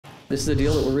This is a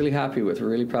deal that we're really happy with. We're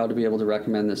really proud to be able to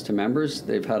recommend this to members.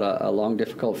 They've had a long,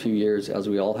 difficult few years, as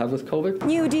we all have with COVID.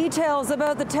 New details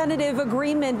about the tentative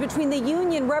agreement between the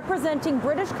union representing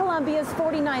British Columbia's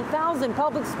 49,000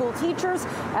 public school teachers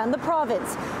and the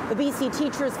province. The BC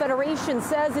Teachers Federation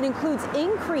says it includes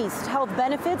increased health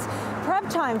benefits, prep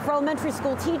time for elementary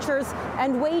school teachers,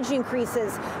 and wage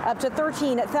increases, up to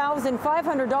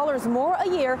 $13,500 more a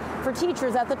year for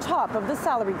teachers at the top of the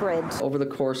salary grid. Over the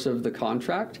course of the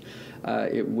contract,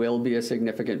 it will be a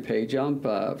significant pay jump.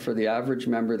 For the average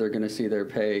member, they're going to see their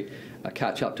pay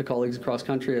catch up to colleagues across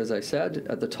country. As I said,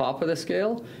 at the top of the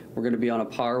scale, we're going to be on a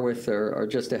par with or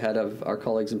just ahead of our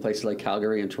colleagues in places like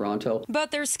Calgary and Toronto.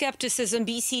 But there's skepticism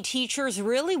BC teachers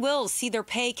really will see their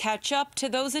pay catch up to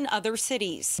those in other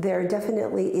cities. There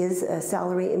definitely is a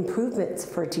salary improvements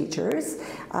for teachers,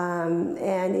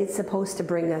 and it's supposed to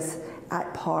bring us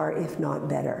at par, if not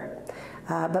better.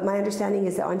 But my understanding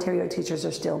is that Ontario teachers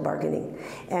are still bargaining.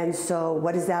 And so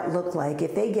what does that look like?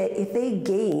 If they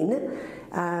gain,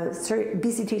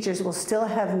 BC teachers will still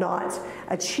have not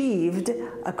achieved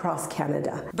across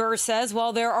Canada. Burr says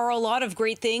while there are a lot of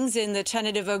great things in the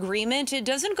tentative agreement, it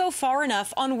doesn't go far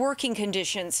enough on working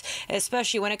conditions,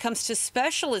 especially when it comes to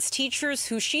specialist teachers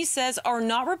who she says are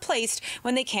not replaced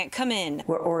when they can't come in.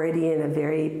 We're already in a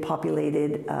very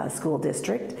populated school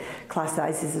district. Class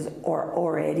sizes are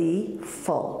already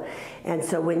full. And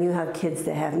so when you have kids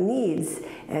that have needs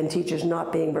and teachers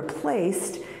not being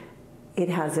replaced, it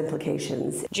has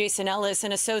implications. Jason Ellis,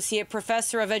 an associate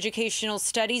professor of educational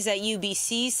studies at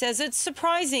UBC, says it's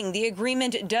surprising the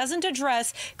agreement doesn't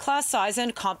address class size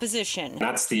and composition.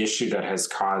 That's the issue that has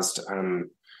caused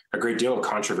a great deal of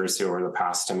controversy over the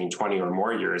past, 20 or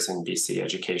more years in BC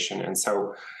education. And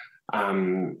so,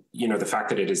 the fact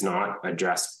that it is not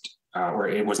addressed or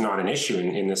it was not an issue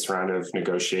in this round of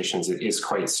negotiations is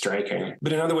quite striking.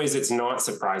 But in other ways, it's not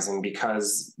surprising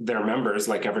because their members,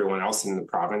 like everyone else in the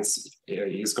province,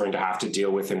 is going to have to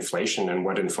deal with inflation and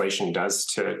what inflation does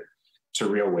to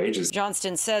real wages.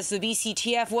 Johnston says the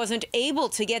BCTF wasn't able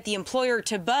to get the employer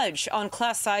to budge on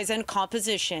class size and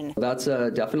composition. That's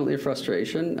definitely a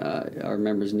frustration. Our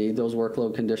members need those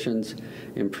workload conditions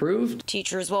improved.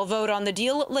 Teachers will vote on the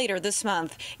deal later this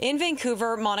month. In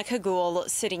Vancouver, Monika Gul,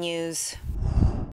 City News.